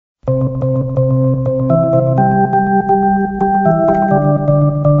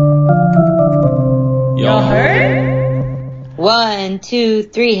Y'all heard? 1, 2,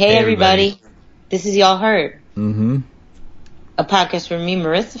 3. Hey, everybody. This is Y'all Heard. Mm-hmm. A podcast for me,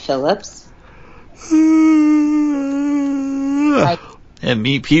 Marissa Phillips. And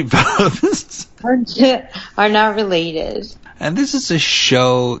me, Pete Phillips. Are not related. And this is a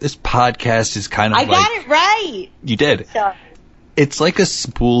show, this podcast is kind of I got it right! You did. Sorry. It's like a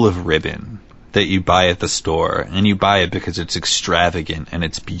spool of ribbon that you buy at the store, and you buy it because it's extravagant and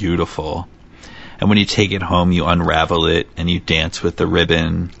it's beautiful. And when you take it home, you unravel it and you dance with the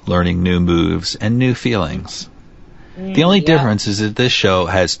ribbon, learning new moves and new feelings. The only difference is that this show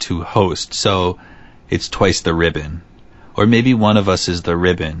has two hosts, so it's twice the ribbon. Or maybe one of us is the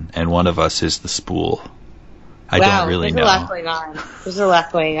ribbon and one of us is the spool. I don't really know. There's a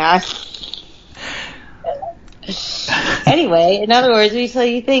lot going on. Anyway, in other words, we tell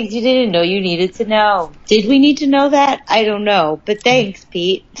you things you didn't know you needed to know. Did we need to know that? I don't know. But thanks,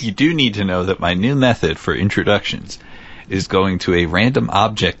 Pete. You do need to know that my new method for introductions is going to a random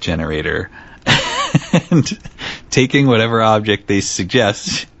object generator and taking whatever object they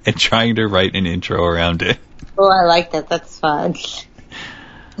suggest and trying to write an intro around it. Oh, I like that. That's fun.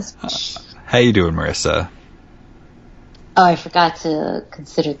 How you doing, Marissa? Oh, I forgot to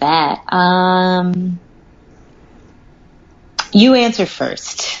consider that. You answer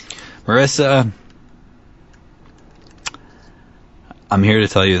first. Marissa, I'm here to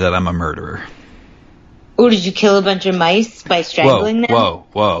tell you that I'm a murderer. Oh, did you kill a bunch of mice by strangling them? Whoa.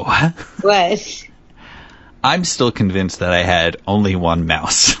 What? I'm still convinced that I had only one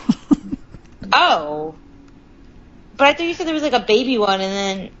mouse. Oh. But I thought you said there was like a baby one and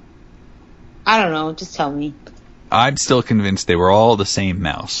then... I don't know. Just tell me. I'm still convinced they were all the same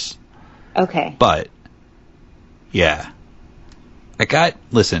mouse. Okay. But, yeah.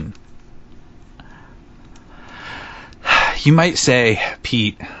 Listen. You might say,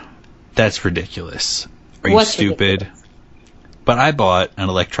 Pete, that's ridiculous. Are you stupid? Ridiculous? But I bought an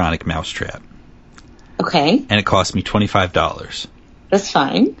electronic mousetrap. Okay. And it cost me $25. That's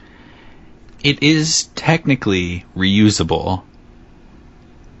fine. It is technically reusable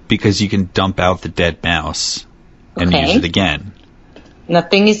because you can dump out the dead mouse and use it again.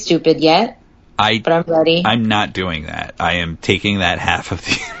 Nothing is stupid yet. But I'm ready. I'm not doing that. I am taking that half of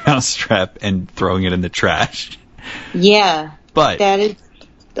the mousetrap and throwing it in the trash. Yeah. But that is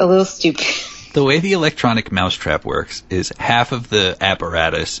a little stupid. The way the electronic mousetrap works is half of the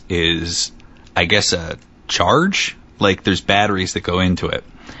apparatus is, I guess, a charge. Like there's batteries that go into it.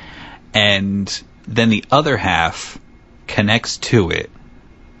 And then the other half connects to it.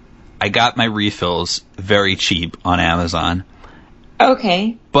 I got my refills very cheap on Amazon.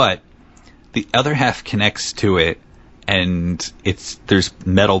 Okay. But the other half connects to it, and there's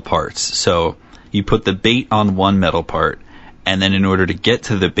metal parts. So you put the bait on one metal part, and then in order to get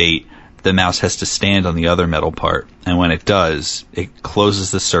to the bait, the mouse has to stand on the other metal part. And when it does, it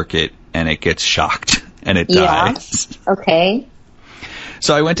closes the circuit, and it gets shocked, and it dies. Okay.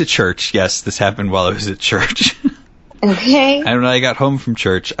 So I went to church. Yes, this happened while I was at church. Okay. And when I got home from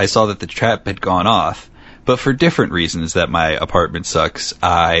church, I saw that the trap had gone off. But for different reasons that my apartment sucks,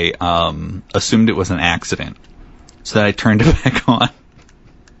 I assumed it was an accident. So then I turned it back on.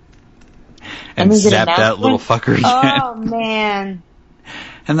 And zapped that little fucker again. Oh, man.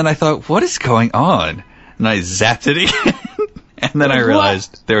 And then I thought, what is going on? And I zapped it again. And then I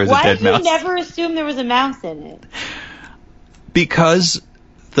realized there was a dead mouse. Why did you never assume there was a mouse in it? Because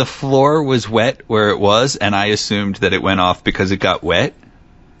the floor was wet where it was, and I assumed that it went off because it got wet.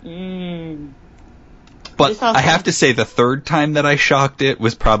 But I have to say the third time that I shocked it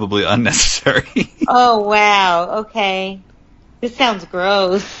was probably unnecessary. Oh, wow. Okay. This sounds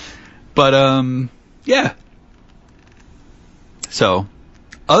gross. But, yeah. So,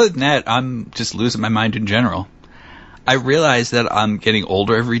 other than that, I'm just losing my mind in general. I realize that I'm getting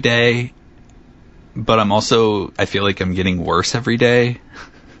older every day, but I feel like I'm getting worse every day.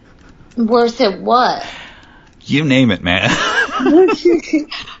 Worse at what? You name it, man.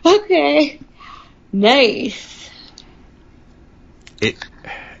 Okay. Nice.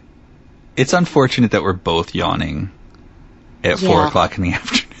 It's unfortunate that we're both yawning at 4 o'clock in the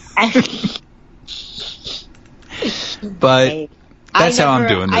afternoon. But that's how I'm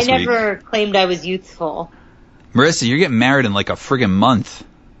doing this week. I never claimed I was youthful. Marissa, you're getting married in like a friggin' month.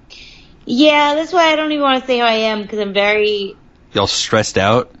 Yeah, that's why I don't even want to say how I am, because I'm very... Y'all stressed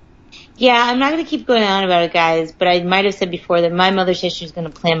out? Yeah, I'm not going to keep going on about it, guys, but I might have said before that my mother said she was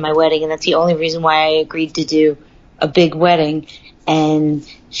going to plan my wedding, and that's the only reason why I agreed to do a big wedding. And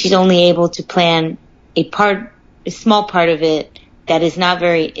she's only able to plan a small part of it that is not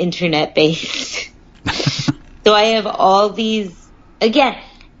very internet-based. So I have all these, again,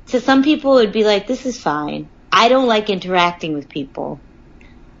 to some people it would be like, this is fine. I don't like interacting with people.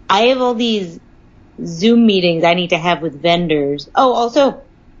 I have all these Zoom meetings I need to have with vendors. Oh, also,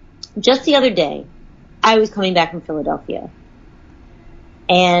 just the other day, I was coming back from Philadelphia.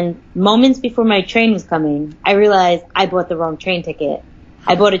 And moments before my train was coming, I realized I bought the wrong train ticket.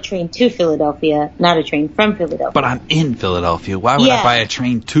 I bought a train to Philadelphia, not a train from Philadelphia. But I'm in Philadelphia. Why would I buy a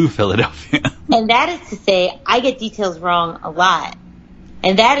train to Philadelphia? And that is to say, I get details wrong a lot.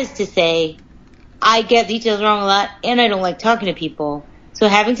 And that is to say, I get details wrong a lot, and I don't like talking to people. So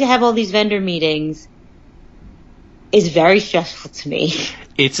having to have all these vendor meetings is very stressful to me.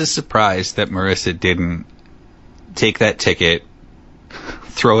 It's a surprise that Marissa didn't take that ticket,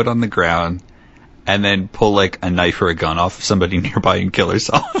 throw it on the ground, and then pull like a knife or a gun off of somebody nearby and kill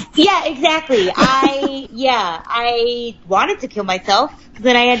herself. Yeah, exactly. I wanted to kill myself.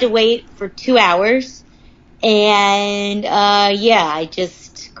 Then I had to wait for 2 hours. And, I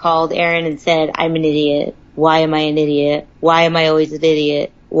just called Aaron and said, I'm an idiot. Why am I an idiot? Why am I always an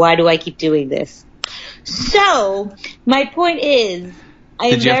idiot? Why do I keep doing this? So, my point is...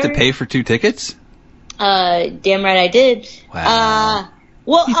 Did you have to pay for 2 tickets? Damn right I did. Wow.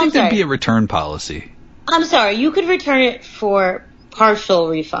 Well, you think there'd be a return policy? I'm sorry. You could return it for partial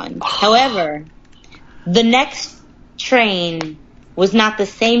refund. However, the next train was not the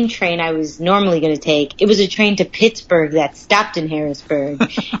same train I was normally going to take. It was a train to Pittsburgh that stopped in Harrisburg,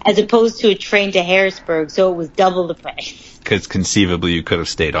 as opposed to a train to Harrisburg, so it was double the price. Because conceivably you could have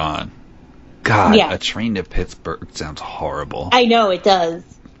stayed on. God, a train to Pittsburgh sounds horrible. I know, it does.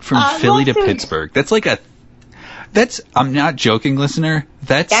 From Philly to Pittsburgh. That's like I'm not joking, listener.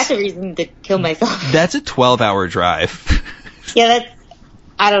 That's a reason to kill myself. That's a 12-hour drive. Yeah,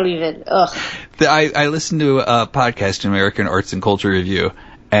 I don't even, ugh. I listened to a podcast, American Arts and Culture Review,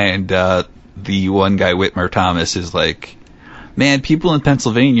 and the one guy, Whitmer Thomas, is like, man, people in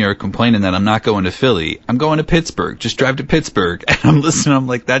Pennsylvania are complaining that I'm not going to Philly. I'm going to Pittsburgh. Just drive to Pittsburgh. And I'm listening. I'm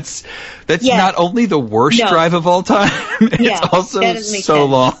like, that's not only the worst drive of all time, it's also so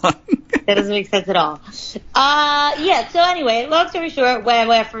long. That doesn't make sense at all. So anyway, long story short,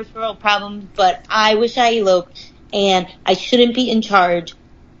 I have first world problems, but I wish I eloped, and I shouldn't be in charge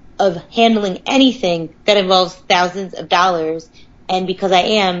of handling anything that involves thousands of dollars, and because I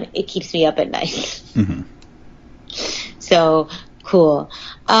am, it keeps me up at night. Mm-hmm. So, cool.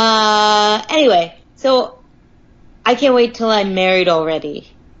 Anyway, so I can't wait till I'm married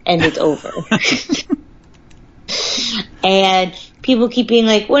already, and it's over. And people keep being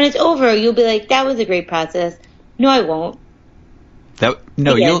like, when it's over, you'll be like, that was a great process. No, I won't.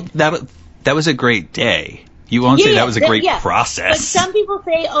 That was a great day. You won't say that was a great process. But some people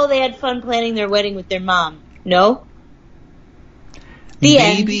say, they had fun planning their wedding with their mom. No?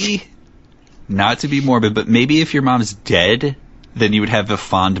 Maybe, not to be morbid, but maybe if your mom's dead, then you would have a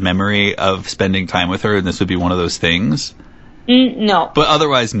fond memory of spending time with her, and this would be one of those things. No. But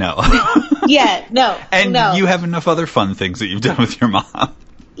otherwise, no. No. And you have enough other fun things that you've done with your mom.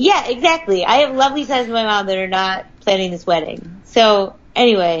 Yeah, exactly. I have lovely sides of my mom that are not planning this wedding. So,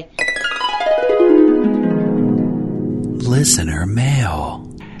 anyway. Listener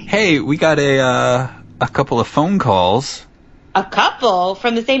mail. Hey, we got a couple of phone calls. A couple?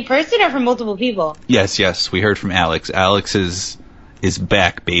 From the same person or from multiple people? Yes. We heard from Alex. Alex is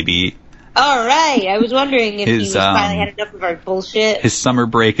back, baby. All right. I was wondering if he was finally had enough of our bullshit. His summer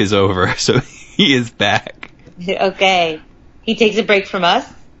break is over, so he is back. Okay. He takes a break from us?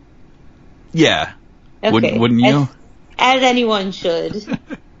 Yeah. Okay. Wouldn't you? As anyone should.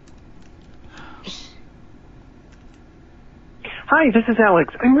 Hi, this is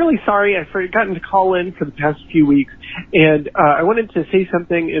Alex. I'm really sorry I've forgotten to call in for the past few weeks, and I wanted to say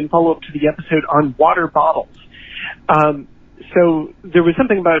something in follow-up to the episode on water bottles. So there was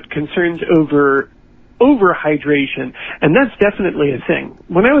something about concerns over overhydration, and that's definitely a thing.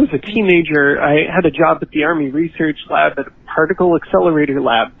 When I was a teenager, I had a job at the Army Research Lab at a particle accelerator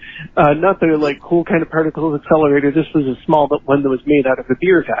lab. Not the cool kind of particle accelerator. This was a small one that was made out of a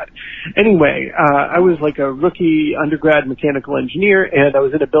beer vat. Anyway, I was like a rookie undergrad mechanical engineer, and I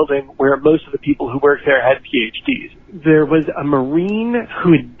was in a building where most of the people who worked there had PhDs. There was a Marine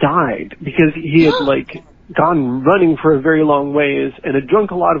who had died because he had gone running for a very long ways and had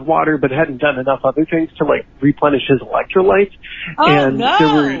drunk a lot of water but hadn't done enough other things to replenish his electrolytes.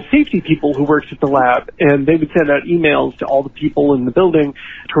 There were safety people who worked at the lab, and they would send out emails to all the people in the building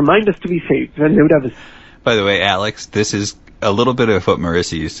to remind us to be safe. And they would have By the way, Alex, this is a little bit of what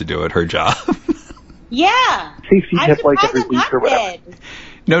Marissa used to do at her job. Yeah. Safety tip every week or whatever.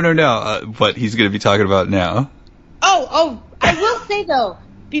 No. What he's going to be talking about now. Oh, I will say though,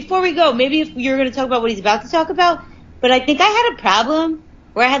 before we go, maybe if you're going to talk about what he's about to talk about, but I think I had a problem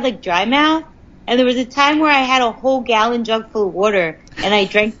where I had like dry mouth, and there was a time where I had a whole gallon jug full of water, and I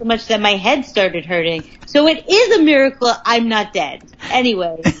drank so much that my head started hurting. So it is a miracle I'm not dead.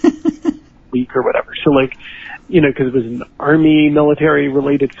 Anyway. Week or whatever. So like, you know, because it was an Army military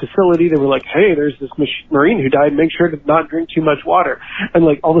related facility, they were like, hey, there's this Marine who died, make sure to not drink too much water. And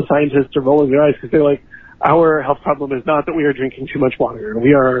like all the scientists are rolling their eyes because they're like, our health problem is not that we are drinking too much water.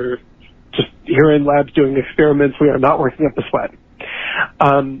 We are just here in labs doing experiments. We are not working up the sweat.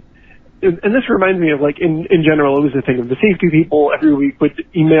 And this reminds me of, like, in general, it was a thing of the safety people every week would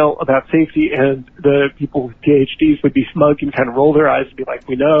email about safety, and the people with PhDs would be smug and kind of roll their eyes and be like,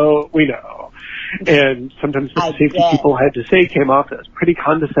 we know. And sometimes what the safety people had to say came off as pretty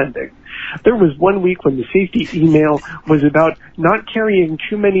condescending. There was one week when the safety email was about not carrying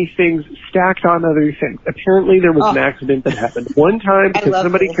too many things stacked on other things. Apparently there was an accident that happened one time because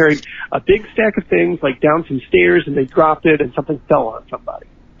somebody carried a big stack of things, like down some stairs, and they dropped it and something fell on somebody.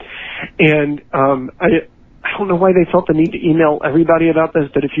 And I don't know why they felt the need to email everybody about this,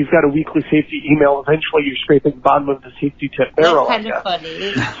 but if you've got a weekly safety email, eventually you're scraping the bottom of the safety tip barrel. That's kind of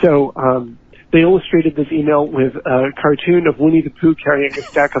funny. So they illustrated this email with a cartoon of Winnie the Pooh carrying a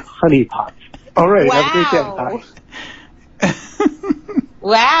stack of honey pots. All right, have a great day. Bye.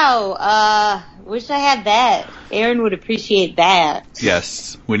 Wow. Wish I had that. Aaron would appreciate that.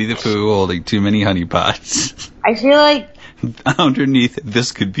 Yes, Winnie the Pooh holding too many honey pots. I feel like underneath,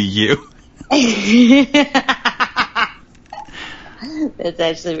 this could be you. That's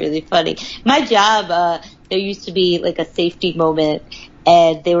actually really funny. My job, there used to be like a safety moment,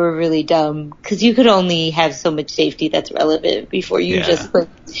 and they were really dumb because you could only have so much safety that's relevant before you just put.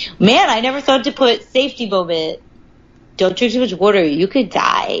 Man, I never thought to put safety moment. Don't drink too much water. You could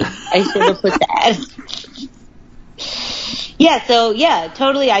die. I should have put that. Yeah, so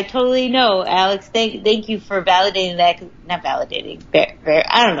I totally know, Alex. Thank you for validating that. Not validating,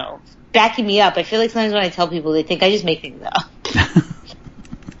 I don't know, backing me up. I feel like sometimes when I tell people, they think I just make things up.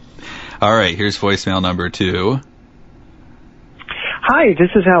 All right, here's voicemail number 2. Hi, this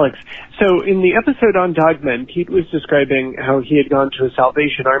is Alex. So in the episode on Dogmen, Pete was describing how he had gone to a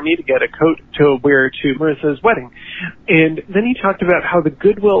Salvation Army to get a coat to wear to Marissa's wedding. And then he talked about how the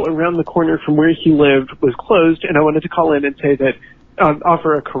Goodwill around the corner from where he lived was closed, and I wanted to call in and say that,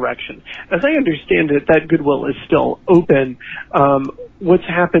 offer a correction. As I understand it, that Goodwill is still open. What's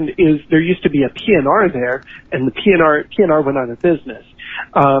happened is there used to be a P&R there, and the P&R went out of business.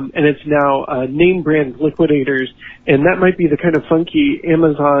 And it's now name brand liquidators, and that might be the kind of funky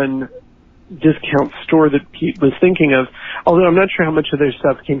Amazon discount store that Pete was thinking of, although I'm not sure how much of their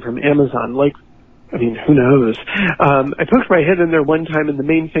stuff came from Amazon. Like, I mean, who knows? I poked my head in there one time, and the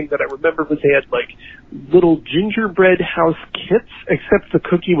main thing that I remember was they had, like, little gingerbread house kits, except the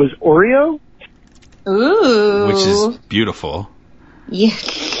cookie was Oreo. Ooh. Which is beautiful. Yeah.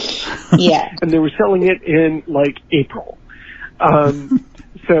 Yeah. And they were selling it in, like, April.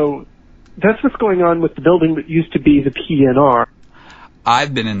 So that's what's going on with the building that used to be the P&R.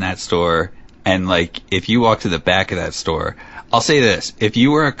 I've been in that store, and, like, if you walk to the back of that store, I'll say this. If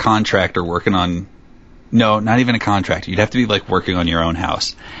you were a contractor working on, no, not even a contractor, you'd have to be, like, working on your own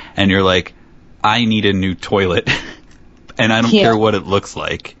house, and you're like, I need a new toilet, and I don't care what it looks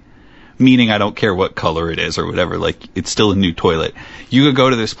like, meaning I don't care what color it is or whatever, like, it's still a new toilet. You could go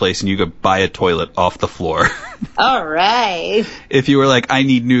to this place and you could buy a toilet off the floor. All right. If you were like, I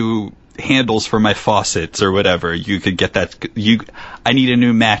need new handles for my faucets or whatever, you could get that. I need a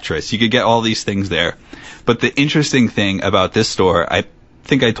new mattress. You could get all these things there. But the interesting thing about this store, I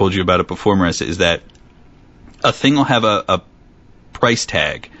think I told you about it before, Marissa, is that a thing will have a price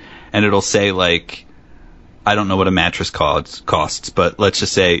tag, and it'll say, like, I don't know what a mattress costs, but let's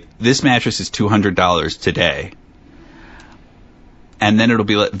just say this mattress is $200 today. And then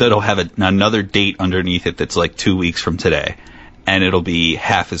that'll have another date underneath it that's like 2 weeks from today, and it'll be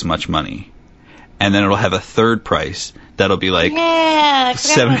half as much money. And then it'll have a third price that'll be like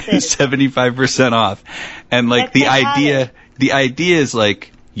 75% off. And like the idea is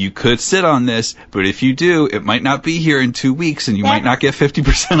like, you could sit on this, but if you do, it might not be here in 2 weeks, and you might not get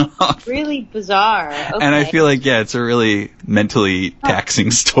 50% off. Really bizarre. Okay. And I feel like, it's a really mentally taxing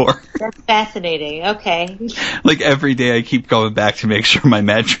store. That's fascinating. Okay. Like, every day I keep going back to make sure my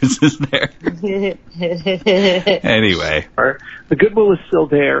mattress is there. Anyway. The Goodwill is still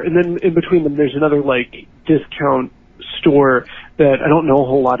there, and then in between them there's another, like, discount store that I don't know a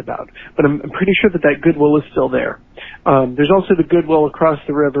whole lot about, but I'm pretty sure that Goodwill is still there. There's also the Goodwill across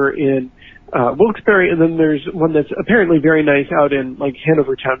the river in Wilkes-Barre, and then there's one that's apparently very nice out in, like,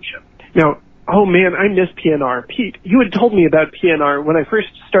 Hanover Township. Now, Oh, man, I miss PNR. Pete, you had told me about PNR when I first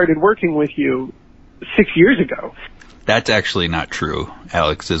started working with you 6 years ago. That's actually not true.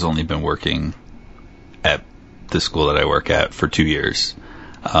 Alex has only been working at the school that I work at for 2 years.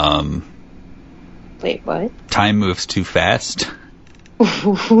 Wait, what? Time moves too fast.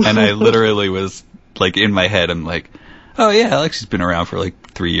 And I literally was, like, in my head, I'm like, oh, yeah, Alex has been around for,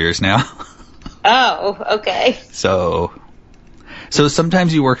 like, 3 years now. Oh, okay. So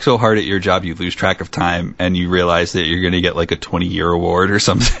sometimes you work so hard at your job you lose track of time and you realize that you're going to get like a 20-year award or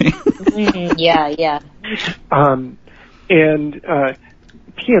something. Yeah. And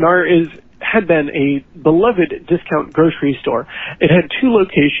PNR had been a beloved discount grocery store. It had 2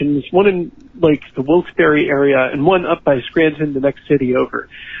 locations, one in like the Wilkes-Barre area and one up by Scranton, the next city over.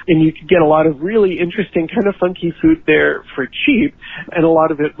 And you could get a lot of really interesting, kind of funky food there for cheap, and a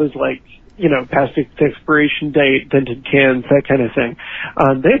lot of it was like, you know, past its expiration date, dented cans, that kind of thing.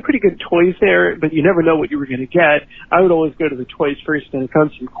 They had pretty good toys there, but you never know what you were going to get. I would always go to the toys first, and I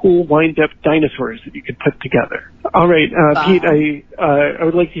found some cool wind-up dinosaurs that you could put together. All right, Pete, I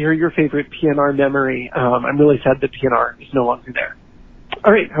would like to hear your favorite PNR memory. I'm really sad that PNR is no longer there.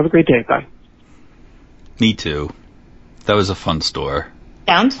 All right, have a great day. Bye. Me too. That was a fun store.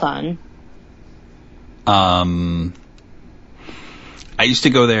 Sounds fun. I used to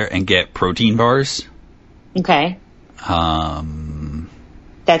go there and get protein bars. Okay.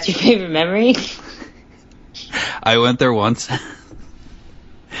 That's your favorite memory? I went there once.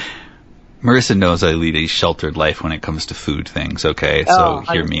 Marissa knows I lead a sheltered life when it comes to food things, okay? So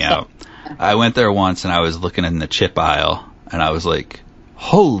hear me out. I went there once and I was looking in the chip aisle and I was like,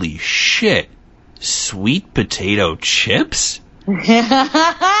 holy shit, sweet potato chips?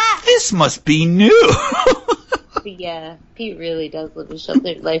 This must be new. Yeah, Pete really does live a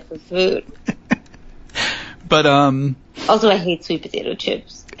sheltered life for food. But, also, I hate sweet potato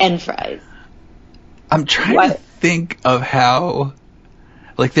chips and fries. I'm trying to think of how,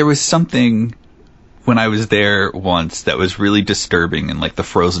 like, there was something when I was there once that was really disturbing in, like, the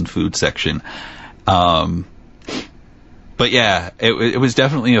frozen food section. But yeah, it was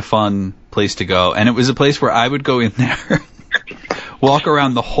definitely a fun place to go. And it was a place where I would go in there, walk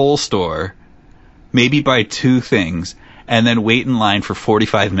around the whole store, maybe buy 2 things, and then wait in line for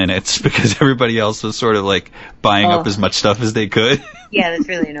 45 minutes because everybody else was sort of like buying up as much stuff as they could. Yeah, that's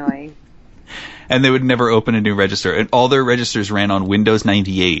really annoying. And they would never open a new register. And all their registers ran on Windows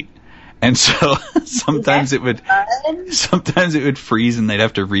 98. And so sometimes it would freeze and they'd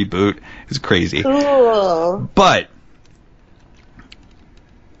have to reboot. It was crazy. Cool. But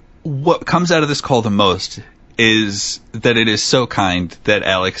what comes out of this call the most is that it is so kind that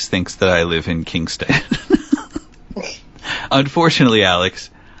Alex thinks that I live in Kingston. Unfortunately,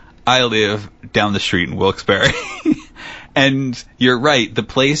 Alex, I live down the street in Wilkes-Barre. And you're right, the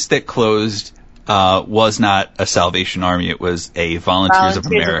place that closed was not a Salvation Army, it was a Volunteers of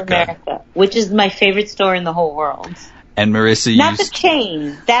America. Which is my favorite store in the whole world. And Marissa Not the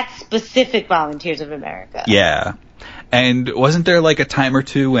chain, that specific Volunteers of America. Yeah. And wasn't there like a time or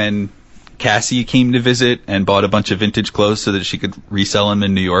two when Cassie came to visit and bought a bunch of vintage clothes so that she could resell them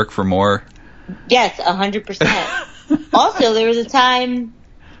in New York for more? Yes, 100%. Also, there was a time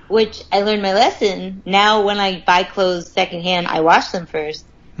which I learned my lesson. Now when I buy clothes secondhand, I wash them first.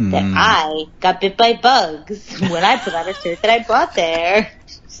 That I got bit by bugs when I put on a shirt that I bought there.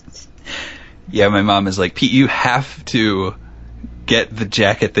 Yeah, my mom is like, Pete, you have to get the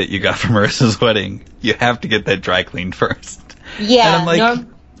jacket that you got for Marissa's wedding. You have to get that dry cleaned first. Yeah. And I'm like,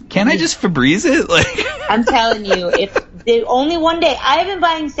 can I just Febreze it? Like, I'm telling you, if the only one day, I've been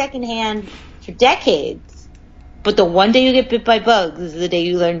buying secondhand for decades, but the one day you get bit by bugs is the day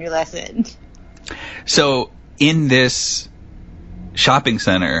you learn your lesson. So in this shopping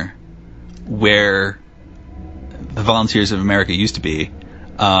center where the Volunteers of America used to be,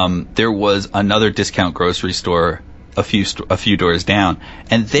 there was another discount grocery store a few doors down,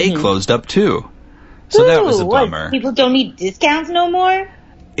 and they closed up too. So that was a bummer. What, people don't need discounts no more?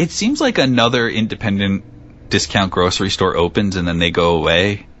 It seems like another independent discount grocery store opens and then they go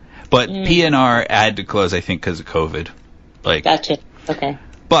away. But P&R had to close, I think, because of COVID. Like, gotcha. Okay.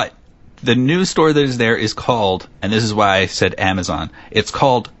 But the new store that is there is called, and this is why I said Amazon, it's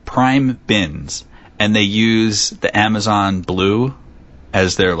called Prime Bins. And they use the Amazon blue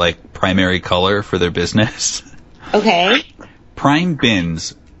as their, like, primary color for their business. Okay. Prime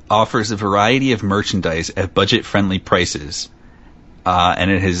Bins offers a variety of merchandise at budget-friendly prices. And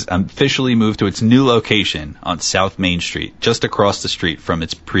it has officially moved to its new location on South Main Street, just across the street from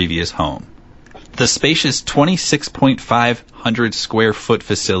its previous home. The spacious 26,500 square foot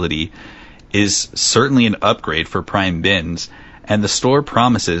facility is certainly an upgrade for Prime Bins, and the store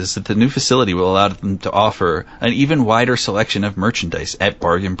promises that the new facility will allow them to offer an even wider selection of merchandise at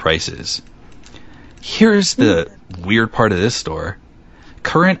bargain prices. Here's the weird part of this store.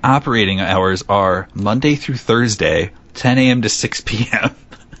 Current operating hours are Monday through Thursday, 10 a.m. to 6 p.m.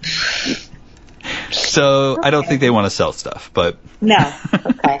 So I don't think they want to sell stuff, but... No.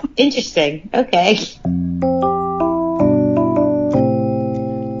 Okay. Interesting. Okay.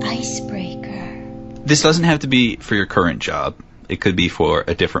 Icebreaker. This doesn't have to be for your current job. It could be for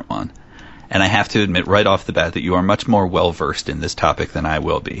a different one. And I have to admit right off the bat that you are much more well-versed in this topic than I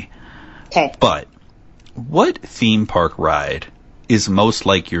will be. Okay. But what theme park ride is most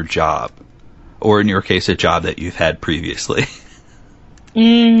like your job? Or in your case, a job that you've had previously?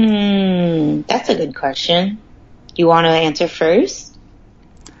 That's a good question. You want to answer first?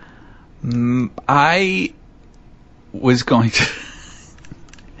 I was going to...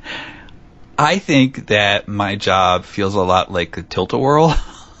 I think that my job feels a lot like a tilt-a-whirl.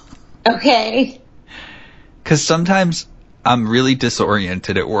 Okay. Because sometimes I'm really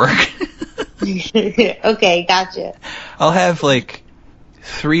disoriented at work. Okay, gotcha. I'll have like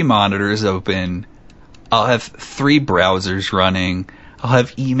 3 monitors open. I'll have 3 browsers running. I'll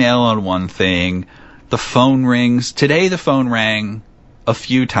have email on one thing. The phone rings. Today the phone rang a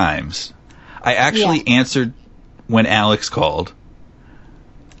few times. I actually answered when Alex called.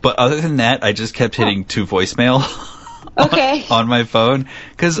 But other than that, I just kept hitting to voicemail on my phone.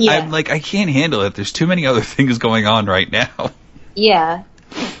 Because I'm like, I can't handle it. There's too many other things going on right now. Yeah.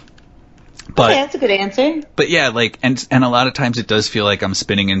 But, okay, that's a good answer. But yeah, like, and a lot of times it does feel like I'm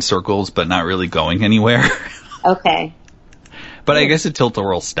spinning in circles, but not really going anywhere. Okay. But I guess a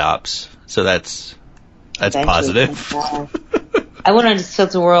tilt-a-whirl stops, so that's positive. I went on a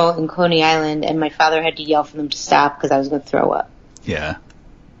tilt-a-whirl in Coney Island, and my father had to yell for them to stop because I was going to throw up. Yeah.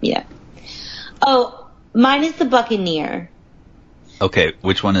 Yeah. Oh, mine is the Buccaneer. Okay,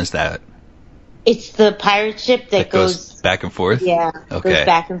 which one is that? It's the pirate ship that goes back and forth? Yeah, okay. Goes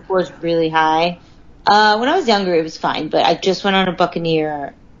back and forth really high. When I was younger, it was fine, but I just went on a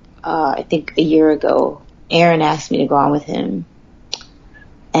Buccaneer, I think a year ago. Aaron asked me to go on with him.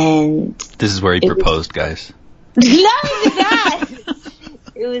 And this is where he proposed, guys. Not even that!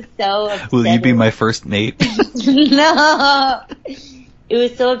 It was so upsetting. Will you be my first mate? No! It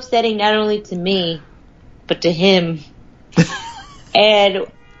was so upsetting not only to me, but to him. And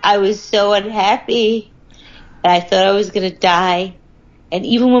I was so unhappy. And I thought I was going to die. And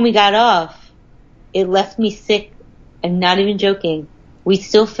even when we got off, it left me sick. I'm not even joking. We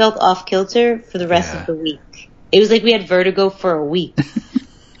still felt off kilter for the rest of the week. It was like we had vertigo for a week.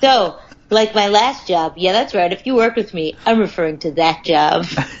 So, like my last job, yeah, that's right. If you work with me, I'm referring to that job.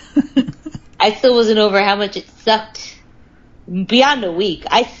 I still wasn't over how much it sucked. Beyond a week,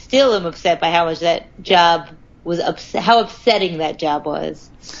 I still am upset by how much that job was how upsetting that job was.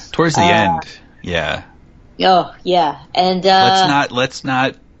 Towards the end, yeah. Oh, yeah. And let's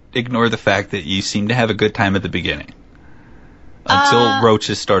not ignore the fact that you seemed to have a good time at the beginning. Until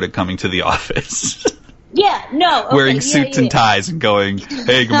roaches started coming to the office. Yeah, no. Okay, wearing suits and ties and going,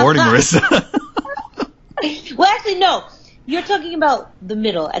 "Hey, good morning, Marissa." Well, actually, no. You're talking about the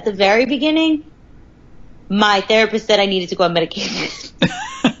middle. At the very beginning, my therapist said I needed to go on medication.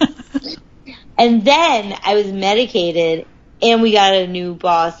 And then I was medicated, and we got a new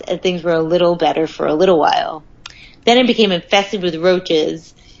boss, and things were a little better for a little while. Then it became infested with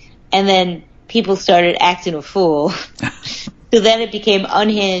roaches, and then people started acting a fool. So then it became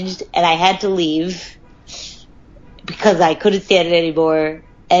unhinged, and I had to leave because I couldn't stand it anymore.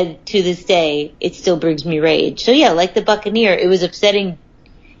 And to this day, it still brings me rage. So yeah, like the Buccaneer, it was upsetting.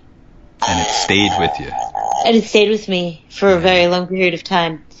 And it stayed with you. And it stayed with me for a very long period of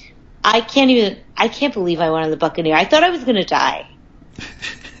time. I can't believe I went on the Buccaneer. I thought I was going to die.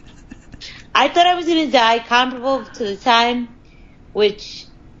 I thought I was going to die comparable to the time, which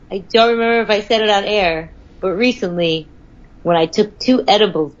I don't remember if I said it on air, but recently, when I took 2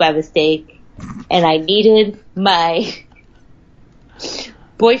 edibles by mistake, and I needed my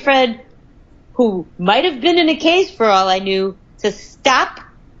boyfriend, who might have been in a case for all I knew, to stop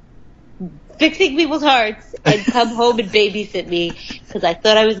fixing people's hearts and come home and babysit me, because I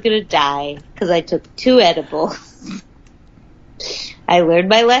thought I was going to die, because I took 2 edibles. I learned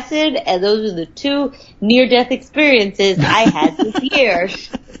my lesson, and those are the 2 near-death experiences I had this year.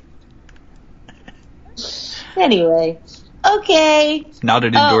 Anyway. Okay. Not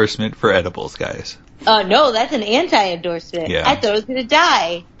an endorsement for edibles, guys. Oh, no, that's an anti-endorsement. Yeah. I thought I was going to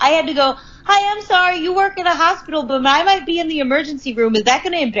die. I had to go, "Hi, I'm sorry, you work in a hospital, but I might be in the emergency room. Is that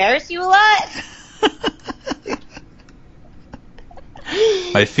going to embarrass you a lot?"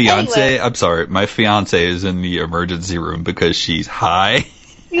 My fiance, I'm sorry, my fiance is in the emergency room because she's high.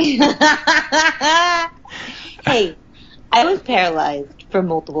 Hey, I was paralyzed for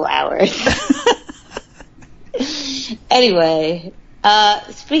multiple hours. Anyway,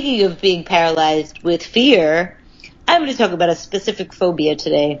 speaking of being paralyzed with fear, I'm going to talk about a specific phobia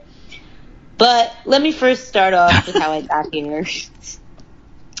today. But let me first start off with how I got here.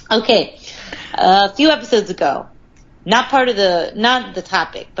 Okay, a few episodes ago, not the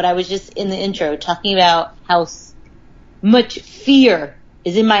topic, but I was just in the intro talking about how much fear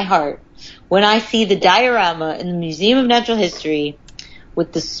is in my heart when I see the diorama in the Museum of Natural History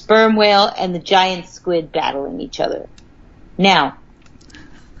with the sperm whale and the giant squid battling each other. Now,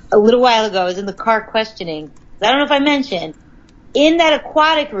 a little while ago, I was in the car questioning, I don't know if I mentioned, in that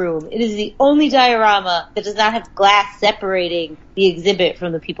aquatic room, it is the only diorama that does not have glass separating the exhibit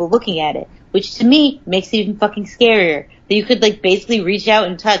from the people looking at it, which to me makes it even fucking scarier. That you could like basically reach out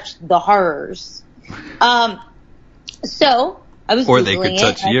and touch the horrors. So I was or Googling they could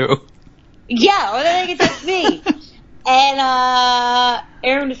touch you. Yeah, or they could touch me. And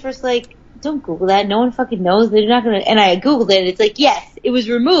Aaron was first like, "Don't Google that. No one fucking knows. They're not gonna." And I Googled it. And it's like, yes, it was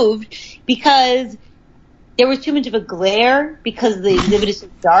removed because there was too much of a glare because the exhibit is so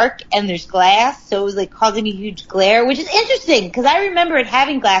dark and there's glass, so it was like causing a huge glare, which is interesting because I remember it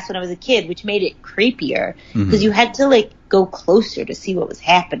having glass when I was a kid, which made it creepier because you had to like go closer to see what was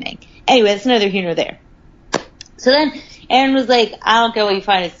happening. Anyway, that's neither here nor there. So then Aaron was like, "I don't care what you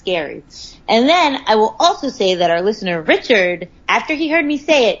find it scary." And then I will also say that our listener Richard, after he heard me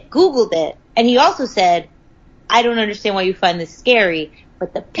say it, Googled it, and he also said, "I don't understand why you find this scary."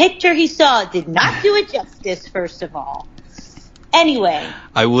 But the picture he saw did not do it justice, first of all. Anyway.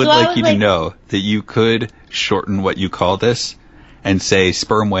 I would like you to know that you could shorten what you call this and say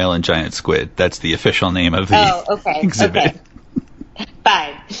sperm whale and giant squid. That's the official name of the exhibit. Okay.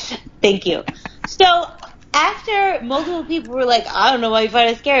 Fine. Thank you. So, after multiple people were like, "I don't know why you find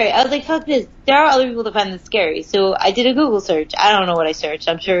it scary," I was like, fuck this. There are other people that find this scary. So I did a Google search. I don't know what I searched.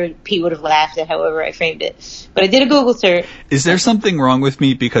 I'm sure Pete would have laughed at however I framed it. But I did a Google search. Is there something wrong with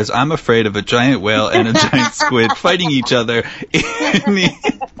me because I'm afraid of a giant whale and a giant squid fighting each other in the...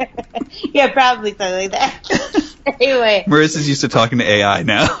 Yeah, probably something like that. Anyway. Marissa's used to talking to AI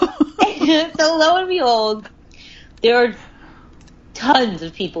now. So lo and behold, there are tons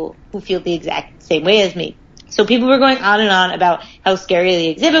of people who feel the exact same way as me. So people were going on and on about how scary the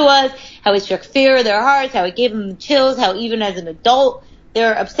exhibit was, how it struck fear in their hearts, how it gave them chills, how even as an adult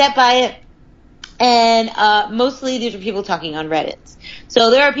they're upset by it. And mostly these are people talking on Reddit.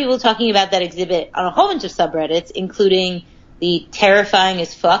 So there are people talking about that exhibit on a whole bunch of subreddits, including the terrifying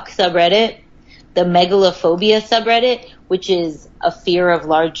as fuck subreddit, the megalophobia subreddit, which is a fear of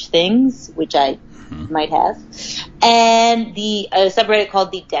large things, which I might have, and the subreddit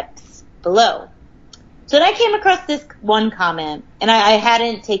called the depths below. So then I came across this one comment, and I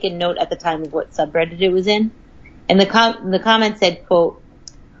hadn't taken note at the time of what subreddit it was in. And the comment said, quote,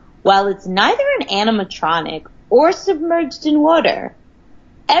 "While it's neither an animatronic or submerged in water,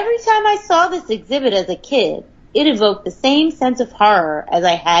 every time I saw this exhibit as a kid, it evoked the same sense of horror as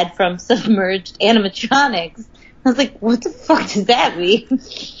I had from submerged animatronics." I was like, what the fuck does that mean?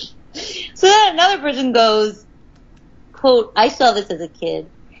 So then another person goes, quote, "I saw this as a kid,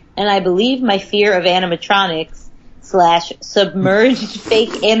 and I believe my fear of animatronics / submerged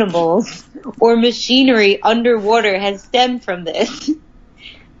fake animals or machinery underwater has stemmed from this."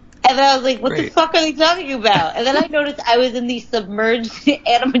 And then I was like, what the fuck are they talking about? And then I noticed I was in the submerged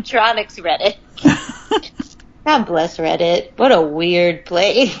animatronics Reddit. God bless Reddit. What a weird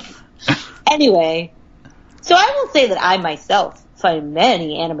place. Anyway, so I will say that I myself find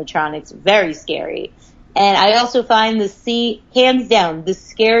many animatronics very scary. And I also find the sea, hands down, the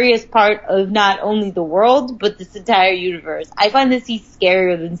scariest part of not only the world, but this entire universe. I find the sea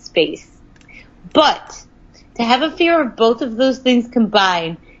scarier than space. But to have a fear of both of those things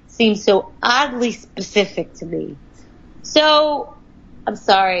combined seems so oddly specific to me. So, I'm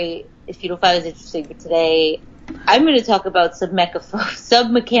sorry if you don't find this interesting, but today I'm going to talk about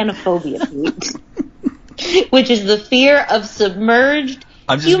submechanophobia, which is the fear of submerged.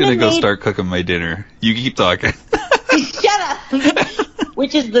 I'm just going to go start cooking my dinner. You keep talking. Shut up!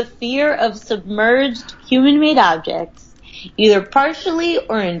 Which is the fear of submerged human-made objects, either partially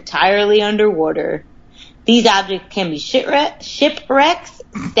or entirely underwater. These objects can be shipwrecks,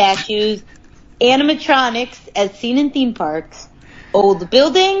 statues, animatronics as seen in theme parks, old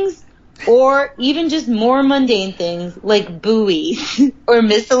buildings, or even just more mundane things like buoys or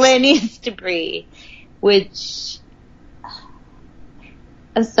miscellaneous debris, which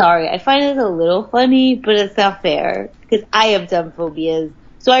I'm sorry. I find it a little funny, but it's not fair because I have done phobias,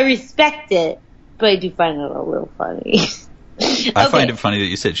 so I respect it, but I do find it a little funny. I find it funny that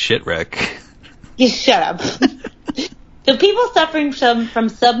you said shit wreck. You shut up. So people suffering from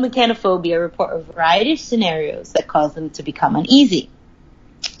submechanophobia report a variety of scenarios that cause them to become uneasy.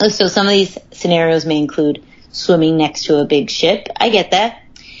 So some of these scenarios may include swimming next to a big ship. I get that.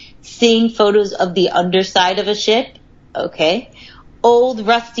 Seeing photos of the underside of a ship. Okay. Old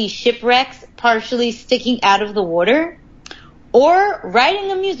rusty shipwrecks partially sticking out of the water. Or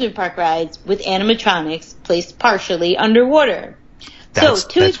riding amusement park rides with animatronics placed partially underwater.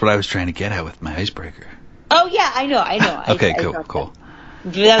 That's what I was trying to get at with my icebreaker. Oh, yeah, I know. Okay, cool.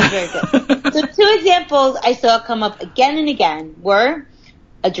 That was very good. So 2 examples I saw come up again and again were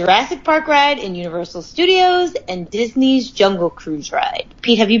a Jurassic Park ride in Universal Studios and Disney's Jungle Cruise ride.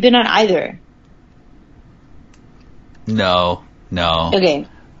 Pete, have you been on either? No. Okay.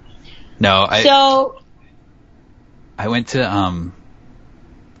 No, I went to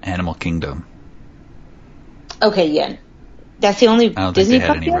Animal Kingdom. Okay, yeah. That's the only I don't Disney think they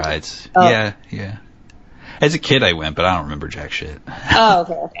had any park rides. Oh. Yeah. As a kid, I went, but I don't remember jack shit.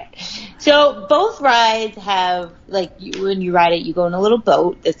 Oh, okay. So both rides have, like, when you ride it, you go in a little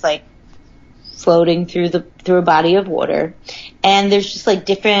boat that's, like, floating through a body of water. And there's just, like,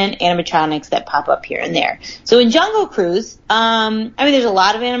 different animatronics that pop up here and there. So in Jungle Cruise, there's a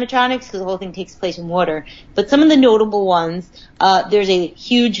lot of animatronics because the whole thing takes place in water. But some of the notable ones, there's a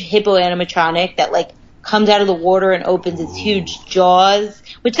huge hippo animatronic that, like, comes out of the water and opens its huge jaws,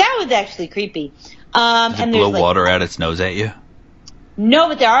 which that was actually creepy. Does it blow water out its nose at you? No,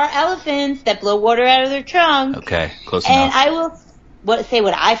 but there are elephants that blow water out of their trunk. Okay, close and enough. And I will say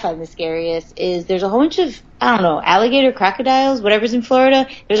what I find the scariest is there's a whole bunch of, alligator crocodiles, whatever's in Florida.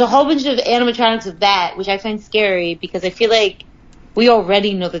 There's a whole bunch of animatronics of that, which I find scary because I feel like we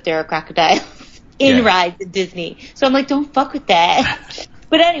already know that there are crocodiles in rides at Disney. So I'm like, don't fuck with that.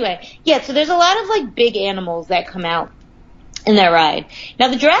 But anyway, so there's a lot of, like, big animals that come out in that ride. Now,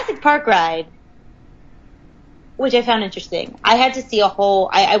 the Jurassic Park ride, which I found interesting. I had to see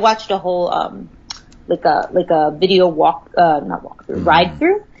I watched a whole, like a video ride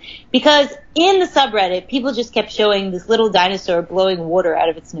through. Because in the subreddit, people just kept showing this little dinosaur blowing water out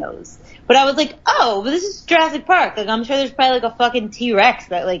of its nose. But I was like, oh, but this is Jurassic Park. Like, I'm sure there's probably, like, a fucking T-Rex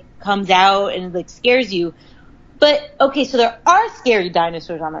that, like, comes out and, like, scares you. But, okay, so there are scary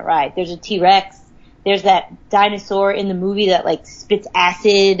dinosaurs on that ride. There's a T-Rex. There's that dinosaur in the movie that, like, spits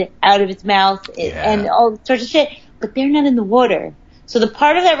acid out of its mouth and all sorts of shit. But they're not in the water. So the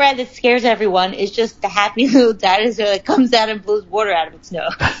part of that ride that scares everyone is just the happy little dinosaur that comes out and blows water out of its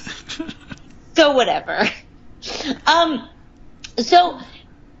nose. So whatever.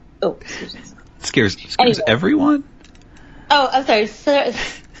 Scares everyone? Oh, I'm sorry. So,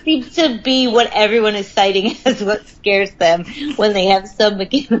 seems to be what everyone is citing as what scares them when they have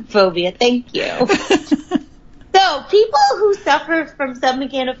submechanophobia. Thank you. So, people who suffer from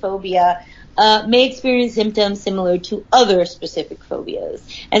submechanophobia may experience symptoms similar to other specific phobias.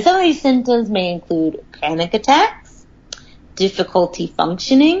 And some of these symptoms may include panic attacks, difficulty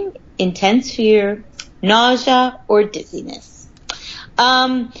functioning, intense fear, nausea, or dizziness.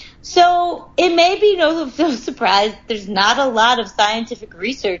 So it may be no surprise there's not a lot of scientific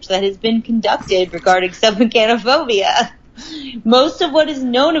research that has been conducted regarding submechanophobia. Most of what is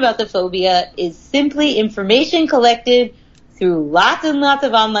known about the phobia is simply information collected through lots and lots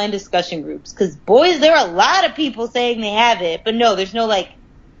of online discussion groups. Because, boys, there are a lot of people saying they have it, but no, there's no, like,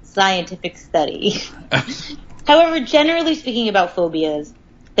 scientific study. However, generally speaking about phobias,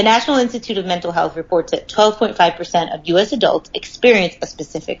 the National Institute of Mental Health reports that 12.5% of U.S. adults experience a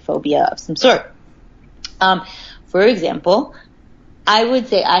specific phobia of some sort. For example, I would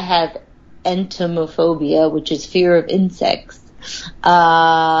say I have entomophobia, which is fear of insects.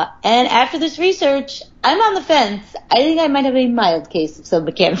 And after this research, I'm on the fence. I think I might have a mild case of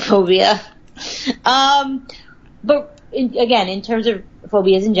submechanophobia. But again, in terms of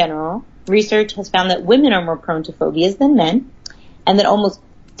phobias in general, research has found that women are more prone to phobias than men, and that almost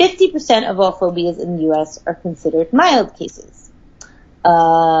 50% of all phobias in the U.S. are considered mild cases.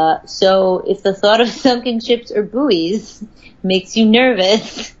 So if the thought of sunken ships or buoys makes you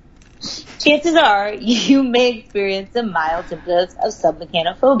nervous, chances are you may experience some mild symptoms of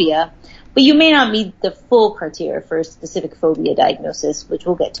submechanophobia, but you may not meet the full criteria for a specific phobia diagnosis, which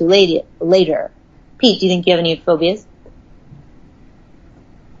we'll get to later. Pete, do you think you have any phobias?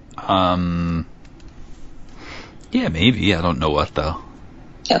 Yeah, maybe. I don't know what, though.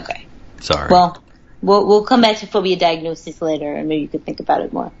 Okay. Sorry. Well, we'll come back to phobia diagnosis later, and maybe you could think about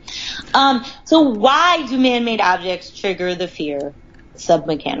it more. So why do man-made objects trigger the fear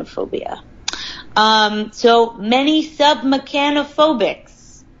submechanophobia. So many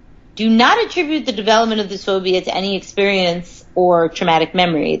submechanophobics do not attribute the development of this phobia to any experience or traumatic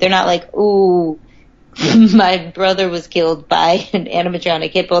memory. They're not like, ooh, my brother was killed by an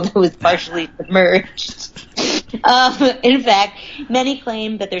animatronic hippo that was partially submerged. In fact, many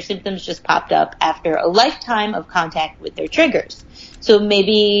claim that their symptoms just popped up after a lifetime of contact with their triggers. So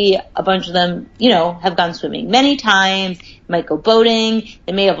maybe a bunch of them, have gone swimming many times, might go boating,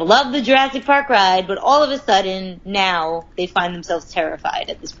 they may have loved the Jurassic Park ride, but all of a sudden now they find themselves terrified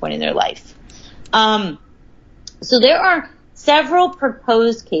at this point in their life. So there are several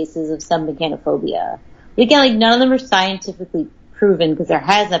proposed cases of submechanophobia. Again, none of them are scientifically proven because there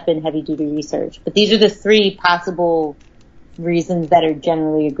has not been heavy-duty research. But these are the three possible reasons that are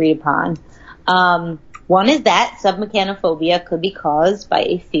generally agreed upon. One is that submechanophobia could be caused by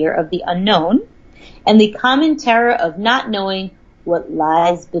a fear of the unknown and the common terror of not knowing what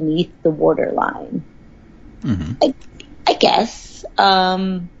lies beneath the waterline. Mm-hmm. I guess.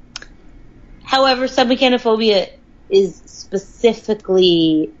 However, submechanophobia is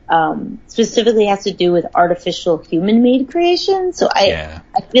specifically has to do with artificial human-made creation. So I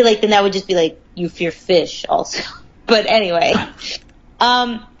feel like then that would just be like you fear fish also. But anyway,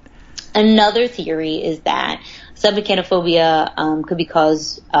 another theory is that submechanophobia could be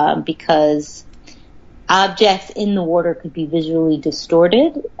caused because objects in the water could be visually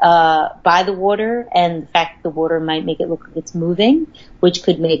distorted by the water, and the fact that the water might make it look like it's moving, which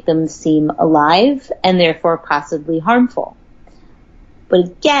could make them seem alive and therefore possibly harmful. But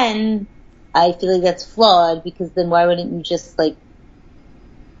again, I feel like that's flawed because then why wouldn't you just I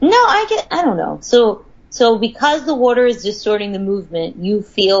don't know. So because the water is distorting the movement, you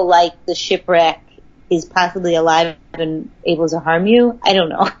feel like the shipwreck is possibly alive and able to harm you? I don't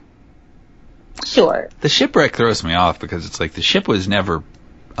know. Sure. The shipwreck throws me off because it's like the ship was never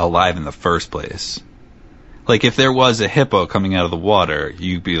alive in the first place. Like if there was a hippo coming out of the water,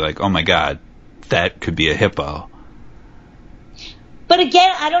 you'd be like, oh my God, that could be a hippo. But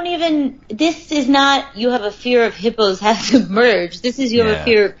again, this is not you have a fear of hippos have submerged. This is you have a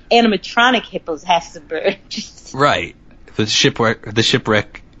fear of animatronic hippos have submerged. Right. The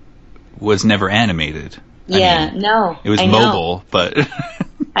shipwreck was never animated. No. It was mobile, but...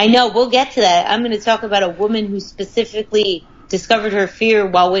 I know. We'll get to that. I'm going to talk about a woman who specifically discovered her fear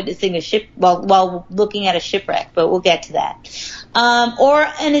while witnessing while looking at a shipwreck, but we'll get to that. Or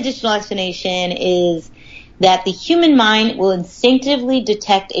an additional explanation is that the human mind will instinctively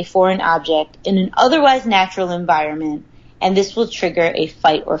detect a foreign object in an otherwise natural environment, and this will trigger a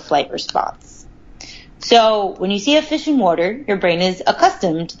fight or flight response. So when you see a fish in water, your brain is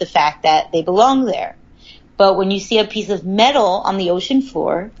accustomed to the fact that they belong there. But when you see a piece of metal on the ocean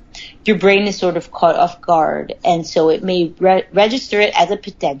floor, your brain is sort of caught off guard, and so it may register it as a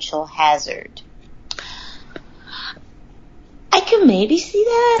potential hazard. I can maybe see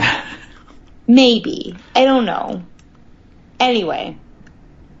that. Maybe. I don't know. Anyway.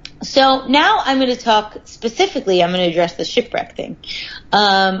 So now I'm going to talk specifically, I'm going to address the shipwreck thing.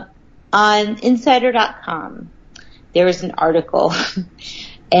 On Insider.com, there is an article,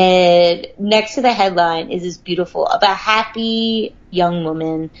 and next to the headline is this beautiful, of a happy young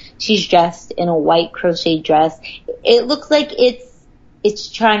woman. She's dressed in a white crochet dress. It looks like it's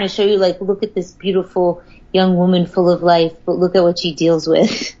trying to show you, look at this beautiful young woman full of life, but look at what she deals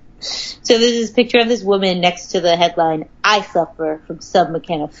with. So there's this picture of this woman next to the headline, I suffer from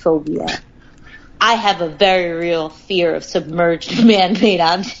submechanophobia. I have a very real fear of submerged man-made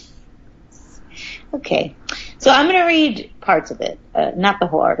objects. Okay. So I'm going to read parts of it, not the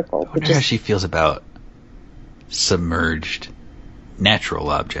whole article. I wonder how she feels about submerged natural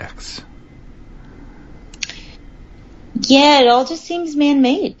objects. Yeah, it all just seems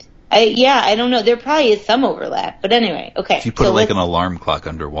man-made. I don't know. There probably is some overlap. But anyway, okay. If you put an alarm clock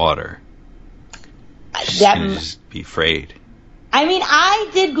underwater, she's going to just be afraid. I mean, I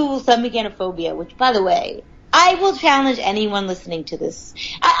did Google submechanophobia, which, by the way, I will challenge anyone listening to this.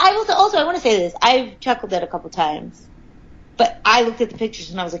 I want to say this. I've chuckled at it a couple times. But I looked at the pictures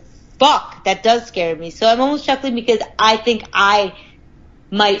and I was like, fuck, that does scare me. So I'm almost chuckling because I think I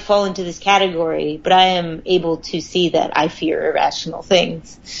might fall into this category, but I am able to see that I fear irrational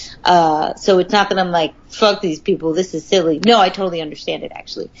things. So it's not that I'm like, fuck these people, this is silly. No, I totally understand it,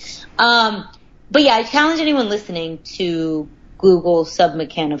 actually. But yeah, I challenge anyone listening to Google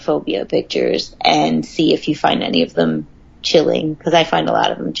submechanophobia pictures and see if you find any of them chilling, because I find a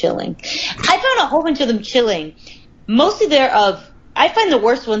lot of them chilling. I found a whole bunch of them chilling. Mostly I find the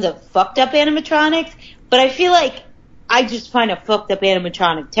worst ones of fucked up animatronics, but I feel like I just find a fucked up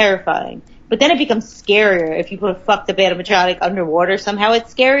animatronic terrifying. But then it becomes scarier if you put a fucked up animatronic underwater. Somehow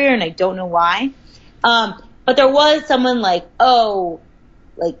it's scarier, and I don't know why. But there was someone like,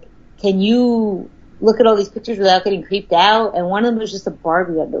 can you look at all these pictures without getting creeped out? And one of them was just a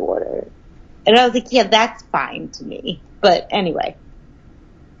Barbie underwater. And I was like, yeah, that's fine to me. But anyway.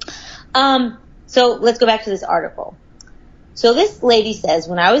 So let's go back to this article. So this lady says,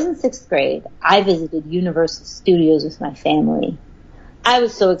 when I was in 6th grade, I visited Universal Studios with my family. I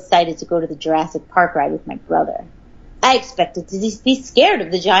was so excited to go to the Jurassic Park ride with my brother. I expected to be scared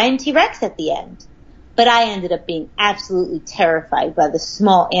of the giant T-Rex at the end. But I ended up being absolutely terrified by the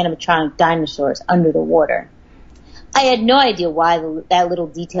small animatronic dinosaurs under the water. I had no idea why that little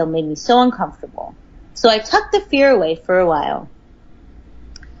detail made me so uncomfortable. So I tucked the fear away for a while.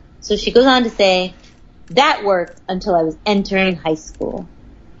 So she goes on to say, that worked until I was entering high school.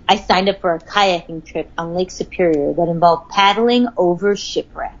 I signed up for a kayaking trip on Lake Superior that involved paddling over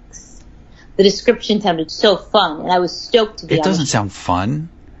shipwrecks. The description sounded so fun, and I was stoked to be on it. It doesn't sound fun.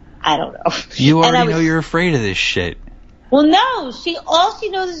 I don't know. You already know you're afraid of this shit. Well, no. All she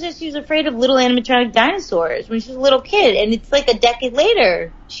knows is that she was afraid of little animatronic dinosaurs when she was a little kid, and it's like a decade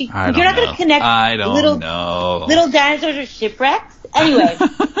later. You're not going to connect little dinosaurs or shipwrecks? Anyway,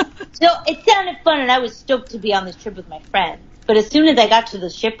 so it sounded fun, and I was stoked to be on this trip with my friends. But as soon as I got to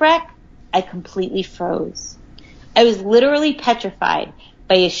the shipwreck, I completely froze. I was literally petrified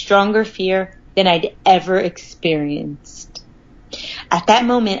by a stronger fear than I'd ever experienced. At that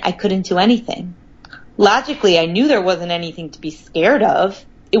moment, I couldn't do anything. Logically, I knew there wasn't anything to be scared of.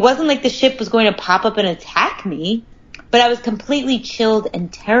 It wasn't like the ship was going to pop up and attack me, but I was completely chilled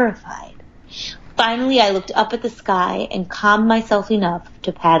and terrified. Finally, I looked up at the sky and calmed myself enough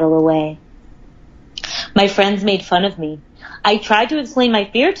to paddle away. My friends made fun of me. I tried to explain my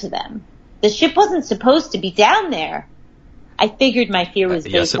fear to them. The ship wasn't supposed to be down there. I figured my fear was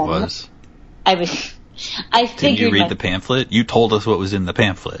based yes, it on... was. I figured... Didn't you read the pamphlet? You told us what was in the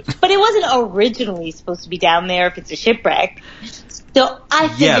pamphlet. But it wasn't originally supposed to be down there if it's a shipwreck. So I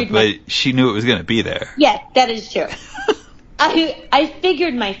figured... Yeah, but she knew it was going to be there. Yeah, that is true. I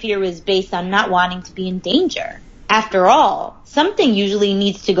figured my fear was based on not wanting to be in danger. After all, something usually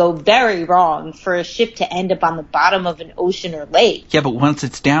needs to go very wrong for a ship to end up on the bottom of an ocean or lake. Yeah, but once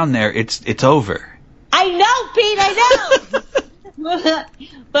it's down there, it's over. I know, Pete, I know!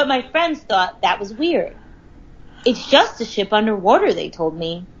 But my friends thought that was weird. It's just a ship underwater, they told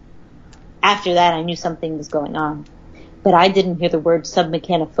me. After that, I knew something was going on. But I didn't hear the word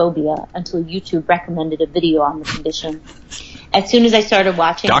submechanophobia until YouTube recommended a video on the condition. As soon as I started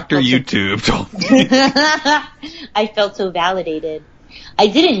watching... Dr. YouTube told me. I felt so validated. I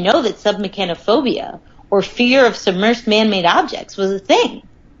didn't know that submechanophobia, or fear of submerged man-made objects, was a thing.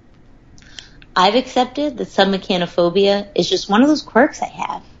 I've accepted that submechanophobia is just one of those quirks I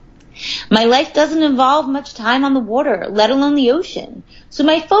have. My life doesn't involve much time on the water, let alone the ocean. So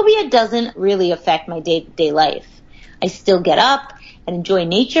my phobia doesn't really affect my day-to-day life. I still get up and enjoy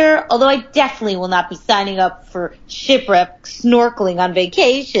nature, although I definitely will not be signing up for shipwreck snorkeling on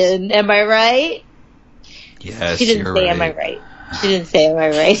vacation. Am I right? Yes, she didn't say, right. Am I right? She didn't say, am I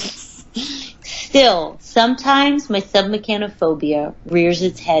right? Still, sometimes my submechanophobia rears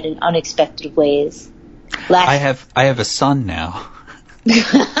its head in unexpected ways. I have a son now.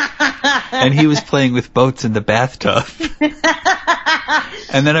 And he was playing with boats in the bathtub.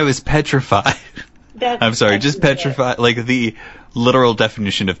 And then I was petrified. I'm sorry, just petrified, like the literal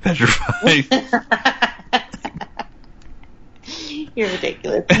definition of petrified. You're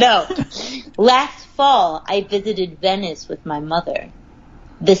ridiculous. No. Last fall, I visited Venice with my mother.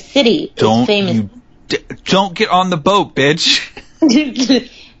 The city is famous. Don't get on the boat, bitch.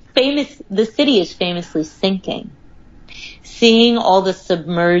 The city is famously sinking. Seeing all the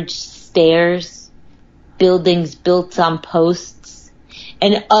submerged stairs, buildings built on posts,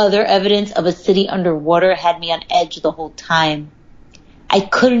 and other evidence of a city underwater had me on edge the whole time. I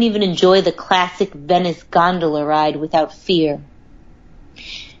couldn't even enjoy the classic Venice gondola ride without fear.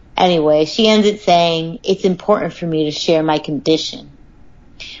 Anyway, she ends it saying, it's important for me to share my condition.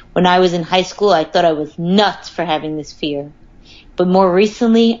 When I was in high school, I thought I was nuts for having this fear. But more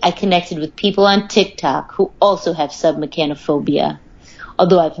recently, I connected with people on TikTok who also have submechanophobia.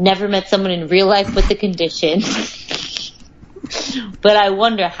 Although I've never met someone in real life with the condition. But I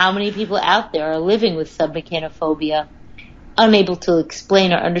wonder how many people out there are living with submechanophobia, unable to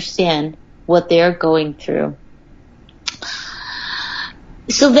explain or understand what they are going through.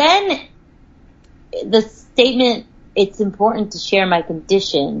 So then, the statement, it's important to share my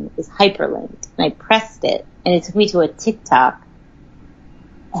condition, is hyperlinked. And I pressed it, and it took me to a TikTok.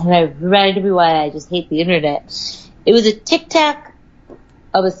 And I reminded me why I just hate the internet. It was a TikTok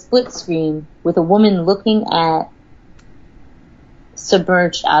of a split screen with a woman looking at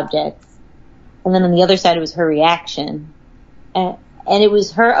submerged objects. And then on the other side, it was her reaction. And it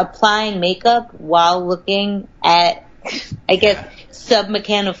was her applying makeup while looking at, I guess,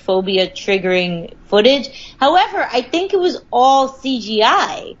 submechanophobia triggering footage. However, I think it was all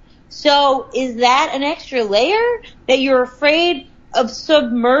CGI. So is that an extra layer that you're afraid of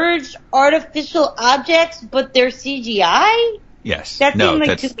submerged artificial objects, but they're CGI? Yes. That seemed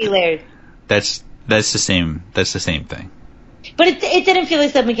like too many layers. That's the same thing. But it didn't feel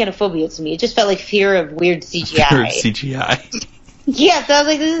like submechanophobia to me. It just felt like fear of weird CGI. Fear of CGI. Yeah, so I was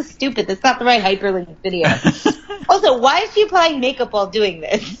like, this is stupid. That's not the right hyperlink video. Also, why is she applying makeup while doing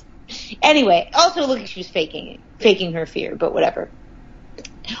this? Anyway, also look like she was faking her fear, but whatever.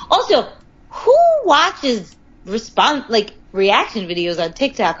 Also, who watches reaction videos on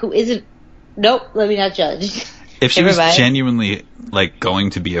TikTok who isn't... Nope, let me not judge. If she was genuinely,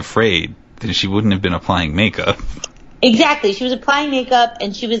 going to be afraid, then she wouldn't have been applying makeup. Exactly. She was applying makeup,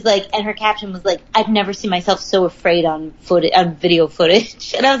 and she was like, and her caption was like, "I've never seen myself so afraid on video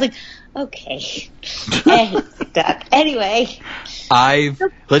footage." And I was like, okay. I hate TikTok. Anyway.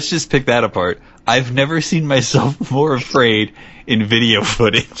 Let's just pick that apart. I've never seen myself more afraid in video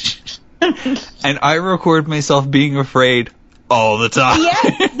footage. And I record myself being afraid all the time.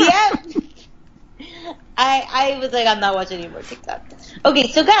 Yeah. I was like, I'm not watching any more TikTok. Okay,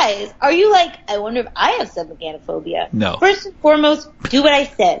 so guys, are you I wonder if I have submechanophobia? No. First and foremost, do what I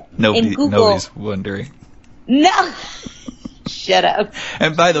said. Nobody's wondering. No. Shut up.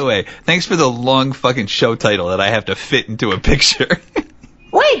 And by the way, thanks for the long fucking show title that I have to fit into a picture.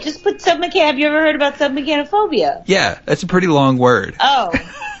 Wait, just put have you ever heard about submechanophobia? Yeah, that's a pretty long word. Oh.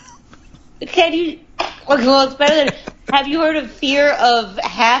 Can you... Okay, well, it's better than... Have you heard of fear of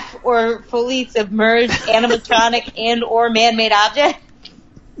half or fully submerged animatronic and or man-made object?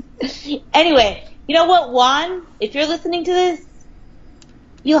 Anyway, you know what, Juan? If you're listening to this,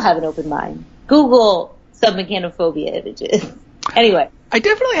 you'll have an open mind. Google submechanophobia images. Anyway. I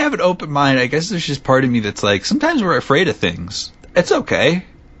definitely have an open mind. I guess there's just part of me that's sometimes we're afraid of things. It's okay.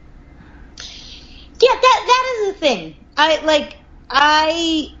 Yeah, that is the thing.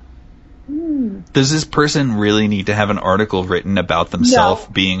 Does this person really need to have an article written about themselves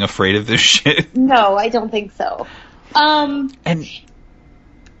being afraid of this shit? No, I don't think so. And,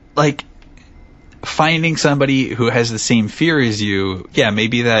 finding somebody who has the same fear as you, yeah,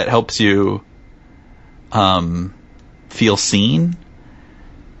 maybe that helps you, feel seen.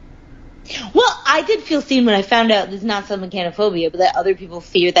 Well, I did feel seen when I found out this is not submechanophobia, but that other people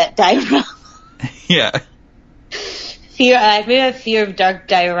fear that diorama. Yeah. Maybe I have fear of dark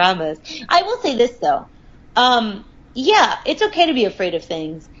dioramas. I will say this, though. Yeah, it's okay to be afraid of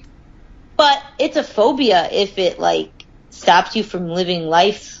things. But it's a phobia if it, stops you from living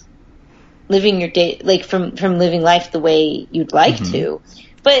your day, from living life the way you'd like to.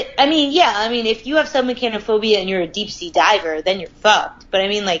 But, if you have submechanophobia and you're a deep-sea diver, then you're fucked. But,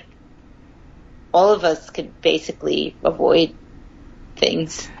 all of us could basically avoid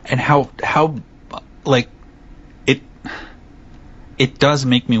things. And it does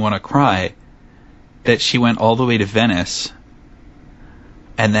make me want to cry that she went all the way to Venice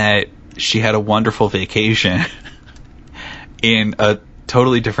and that she had a wonderful vacation in a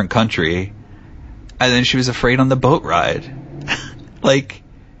totally different country, and then she was afraid on the boat ride.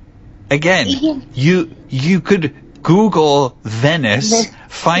 Again, you could Google Venice,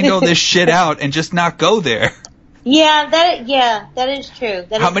 find all this shit out, and just not go there. Yeah, that is true.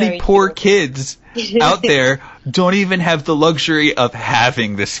 How many poor kids out there don't even have the luxury of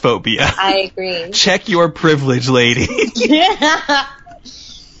having this phobia? I agree. Check your privilege, lady.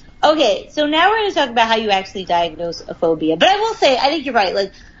 Okay, so now we're going to talk about how you actually diagnose a phobia. But I will say, I think you're right.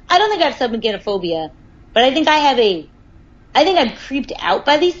 I don't think I have submechanophobia, but I think I'm creeped out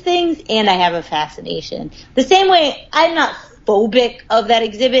by these things, and I have a fascination. The same way, I'm not phobic of that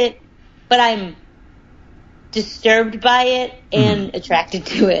exhibit, but I'm disturbed by it and attracted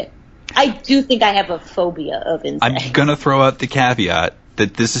to it. I do think I have a phobia of insects. I'm going to throw out the caveat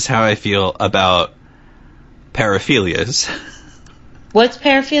that this is how I feel about paraphilias. What's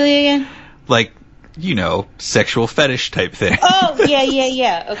paraphilia again? Sexual fetish type thing. Oh,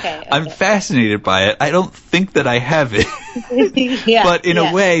 yeah. Okay. I'm fascinated by it. I don't think that I have it. Yeah, but in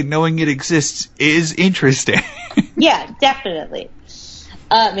a way, knowing it exists is interesting. Yeah, definitely.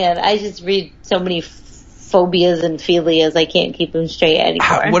 Man, I just read so many phobias and philias, I can't keep them straight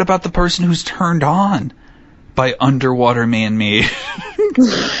anymore. What about the person who's turned on by underwater man-made?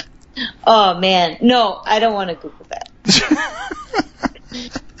 Oh, man. No, I don't want to Google that.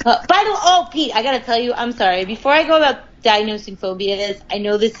 By the way, Pete, I gotta tell you, I'm sorry. Before I go diagnosing phobias. I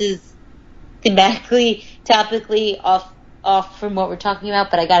know this is thematically, topically off from what we're talking about,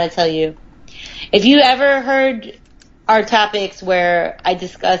 but I gotta tell you, if you ever heard our topics where I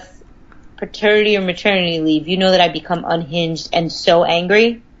discuss paternity or maternity leave, you know that I become unhinged and so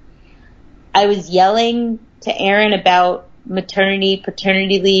angry. I was yelling to Aaron about maternity,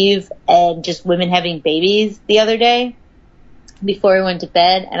 paternity leave, and just women having babies the other day before I went to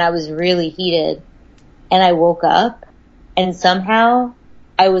bed, and I was really heated. And I woke up, and somehow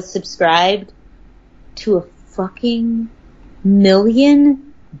I was subscribed to a fucking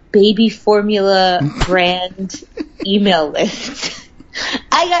million baby formula brand email lists.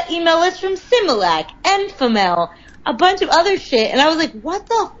 I got email lists from Similac, Enfamil, a bunch of other shit, and I was like, what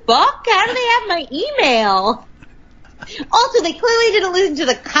the fuck? How do they have my email? Also, they clearly didn't listen to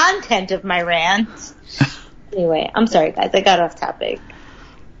the content of my rant. Anyway, I'm sorry, guys. I got off topic.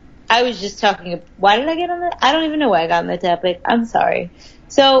 I was just talking. Why did I get on that? I don't even know why I got on that topic. I'm sorry.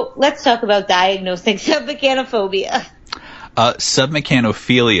 So let's talk about diagnosing submechanophobia.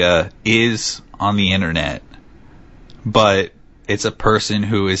 Submechanophilia is on the internet, but it's a person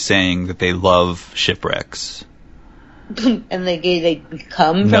who is saying that they love shipwrecks. And they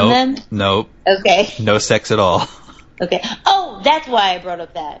come from them? Nope. Okay. No sex at all. Okay. Oh, that's why I brought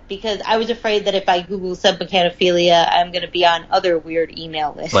up that. Because I was afraid that if I Google submechanophilia, I'm going to be on other weird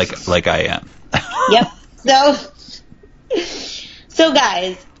email lists. Like I am. Yep. So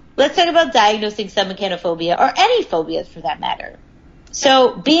guys, let's talk about diagnosing submechanophobia, or any phobias for that matter.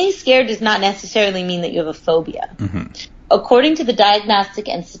 So being scared does not necessarily mean that you have a phobia. Mm-hmm. According to the Diagnostic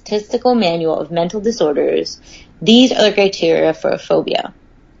and Statistical Manual of Mental Disorders, these are the criteria for a phobia.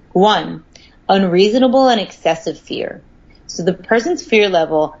 1. Unreasonable and excessive fear. So the person's fear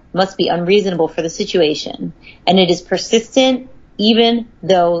level must be unreasonable for the situation, and it is persistent even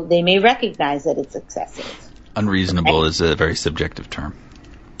though they may recognize that it's excessive. Unreasonable is a very subjective term.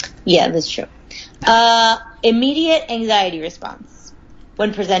 Yeah, that's true. Immediate anxiety response.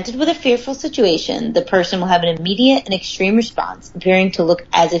 When presented with a fearful situation, the person will have an immediate and extreme response, appearing to look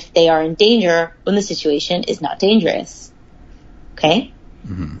as if they are in danger when the situation is not dangerous. Okay?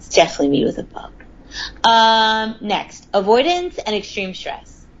 Mm-hmm. It's definitely me with a bug. Next, avoidance and extreme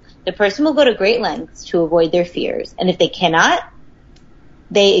stress. The person will go to great lengths to avoid their fears, and if they cannot,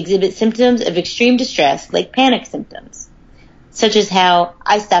 they exhibit symptoms of extreme distress, like panic symptoms, such as how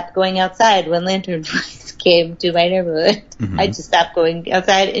I stopped going outside when lantern flies came to my neighborhood. Mm-hmm. I just stopped going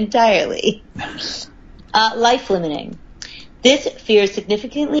outside entirely. Life limiting. This fear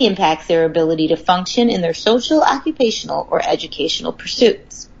significantly impacts their ability to function in their social, occupational, or educational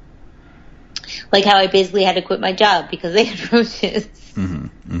pursuits. Like how I basically had to quit my job because they had roaches. Mm-hmm.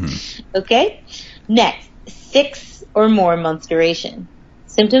 Mm-hmm. Okay? Next, 6 or more months duration.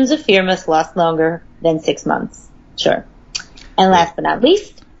 Symptoms of fear must last longer than 6 months. Sure. And last but not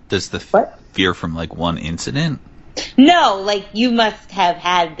least. Does the fear from like one incident? No, like you must have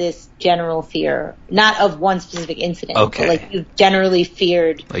had this general fear, not of one specific incident. Okay. But like you've generally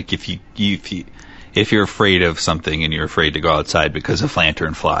feared. Like if you're afraid of something and you're afraid to go outside because of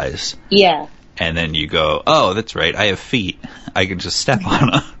lantern flies. Yeah. And then you go, oh, that's right, I have feet. I can just step on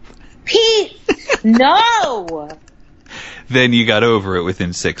them. Pete! No! Then you got over it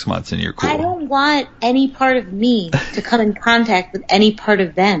within 6 months and you're cool. I don't want any part of me to come in contact with any part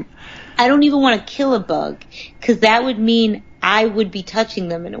of them. I don't even want to kill a bug, because that would mean I would be touching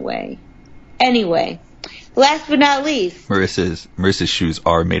them in a way. Anyway, last but not least. Marissa's shoes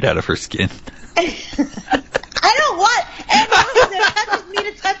are made out of her skin. I don't want anyone that touches me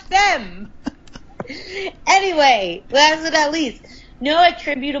to touch them. Anyway, last but not least. Not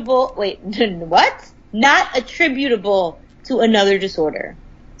attributable to another disorder.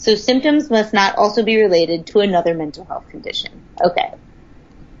 So symptoms must not also be related to another mental health condition. Okay.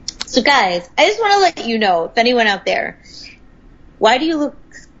 So guys, I just want to let you know, if anyone out there, why do you look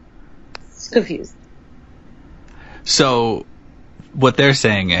confused? So, what they're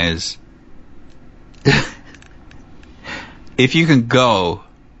saying is, if you can go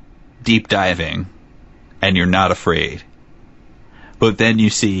deep diving and you're not afraid, but then you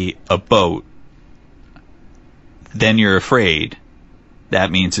see a boat, then you're afraid,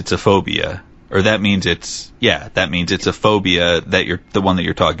 that means it's a phobia. Or that means it's a phobia that you're the one that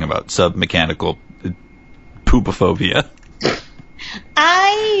you're talking about, submechanical poopophobia.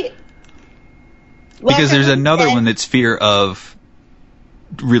 Because there's another one that's fear of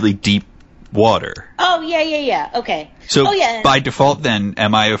really deep water. Oh, yeah. Okay. So by default then,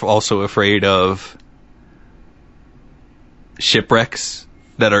 am I also afraid of shipwrecks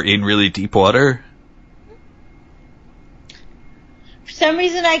that are in really deep water? For some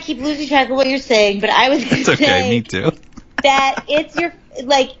reason, I keep losing track of what you're saying, but I was going to say... That's okay, me too. that it's your,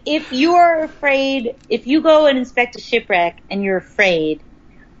 like, if you are afraid, if you go and inspect a shipwreck and you're afraid,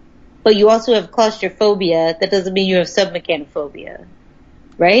 but you also have claustrophobia, that doesn't mean you have submechanophobia,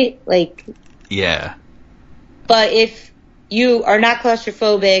 right? Like, yeah. But if you are not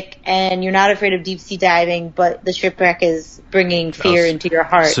claustrophobic and you're not afraid of deep sea diving, but the shipwreck is bringing fear into your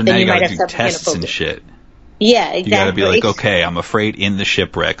heart, so then now you might gotta have do tests and submechanophobia. shit. Yeah, exactly. You gotta be like, okay, I'm afraid in the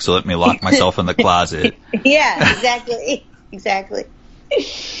shipwreck, so let me lock myself in the closet. Yeah, exactly. Exactly.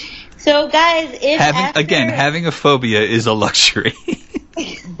 So, guys, if having a phobia is a luxury.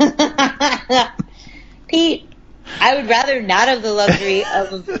 Pete, I would rather not have the luxury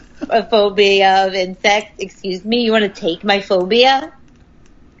of a phobia of insects. Excuse me, you want to take my phobia?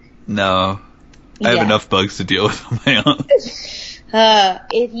 No. I have enough bugs to deal with on my own.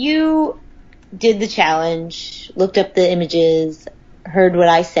 If you did the challenge, looked up the images, heard what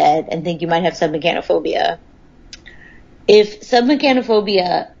I said, and think you might have submechanophobia, if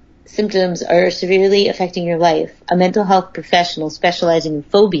submechanophobia symptoms are severely affecting your life, a mental health professional specializing in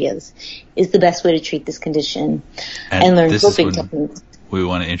phobias is the best way to treat this condition and learn coping techniques. We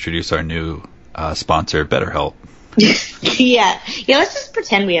want to introduce our new sponsor, BetterHelp. Yeah, let's just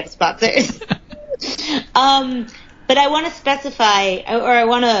pretend we have sponsors. But I want to specify, or I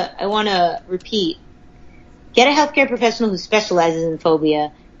want to repeat, get a healthcare professional who specializes in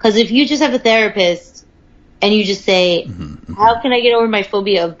phobia. Because if you just have a therapist and you just say, how can I get over my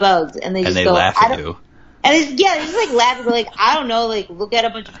phobia of bugs? And they go, laugh at you. And they just like laugh and go like, I don't know, like look at a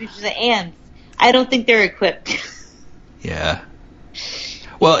bunch of pictures of ants. I don't think they're equipped. Yeah.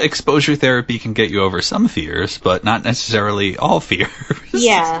 Well, exposure therapy can get you over some fears, but not necessarily all fears.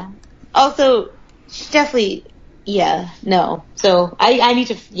 Yeah. Also, definitely, yeah, no. So I need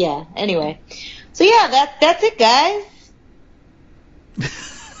to, yeah. Anyway, so yeah, that's it, guys.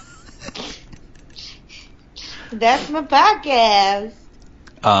 That's my podcast.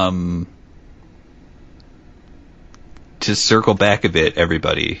 To circle back a bit,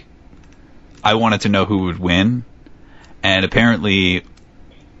 everybody, I wanted to know who would win, and apparently,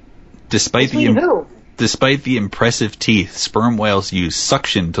 despite the impressive teeth, sperm whales use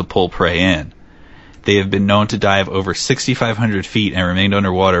suction to pull prey in. They have been known to dive over 6,500 feet and remained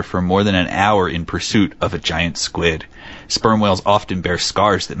underwater for more than an hour in pursuit of a giant squid. Sperm whales often bear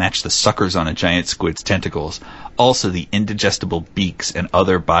scars that match the suckers on a giant squid's tentacles. Also, the indigestible beaks and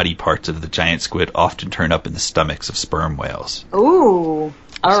other body parts of the giant squid often turn up in the stomachs of sperm whales. Ooh,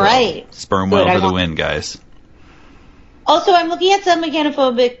 all right. Sperm whale for the win, guys. Also, I'm looking at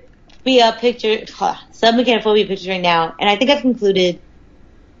submechanophobia pictures right now, and I think I've concluded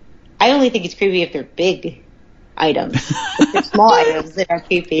I only think it's creepy if they're big items. If they're small items that are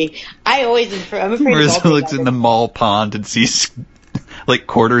creepy. I'm afraid Marissa looks in the mall pond and sees like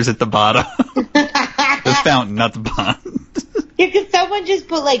quarters at the bottom. The fountain, not the pond. Yeah, because someone just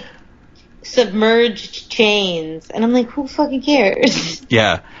put like submerged chains, and I'm like, who fucking cares?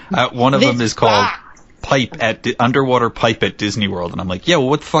 Yeah, one of them is called underwater pipe at Disney World, and I'm like, yeah, well,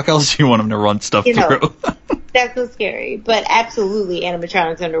 what the fuck else do you want them to run stuff through? That's so scary, but absolutely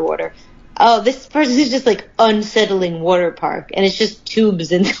animatronics underwater. Oh, this person is just like unsettling water park, and it's just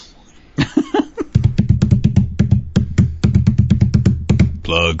tubes in the water.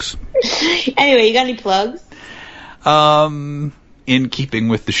 Plugs. Anyway, you got any plugs? In keeping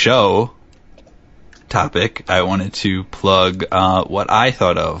with the show topic, I wanted to plug what I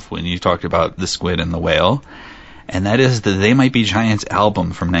thought of when you talked about the squid and the whale, and that is the They Might Be Giants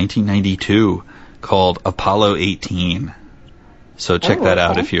album from 1992 called Apollo 18. So check that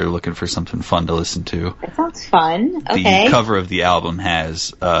out if you're looking for something fun to listen to. That sounds fun. Okay. The cover of the album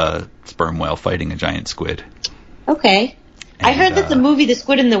has a sperm whale fighting a giant squid. Okay. And I heard that the movie The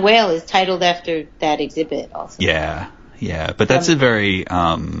Squid and the Whale is titled after that exhibit also. Yeah. But that's a very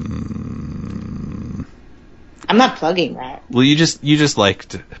I'm not plugging that. Well, you just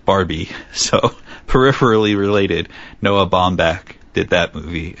liked Barbie, so peripherally related. Noah Baumbach did that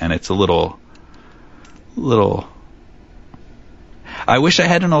movie, and it's a little. I wish I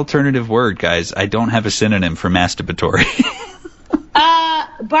had an alternative word, guys. I don't have a synonym for masturbatory.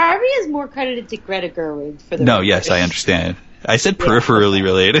 Barbie is more credited to Greta Gerwig for the. No, yes, I understand. I said peripherally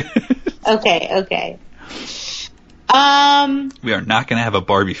related. Okay. We are not going to have a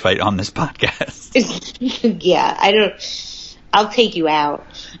Barbie fight on this podcast. Yeah, I'll take you out.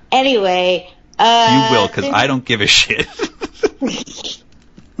 Anyway. You will, because I don't give a shit.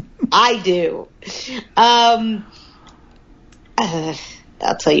 I do. I'll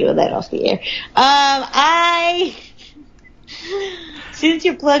tell you that off the air. Since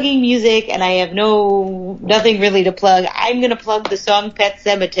you're plugging music and I have nothing really to plug, I'm going to plug the song Pet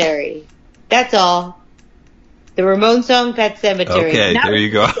Sematary. That's all. The Ramon song, Pet Cemetery. Okay, Not there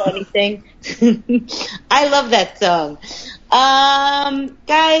you go. Anything. I love that song.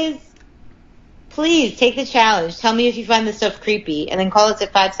 Guys, please take the challenge. Tell me if you find this stuff creepy, and then call us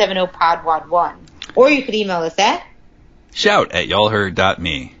at 570-POD-WAD1. Or you could email us at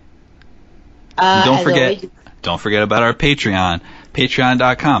shout@y'allheard.me. Don't forget about our Patreon,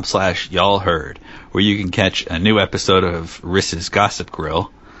 patreon.com/y'allheard, where you can catch a new episode of Rissa's Gossip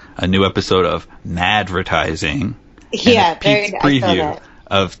Grill, a new episode of Madvertising, and a Pete's preview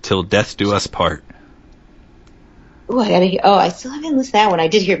of Till Death Do Us Part. Ooh, I still haven't listened to that one. I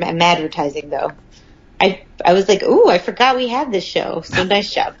did hear Madvertising, though. I was like, ooh, I forgot we had this show. So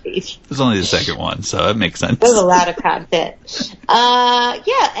nice job, Pete. It was only the second one, so it makes sense. There's a lot of content.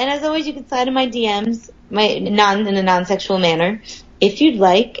 Yeah, and as always, you can slide in my DMs, in a non-sexual manner, if you'd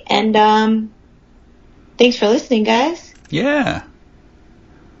like. And thanks for listening, guys. Yeah.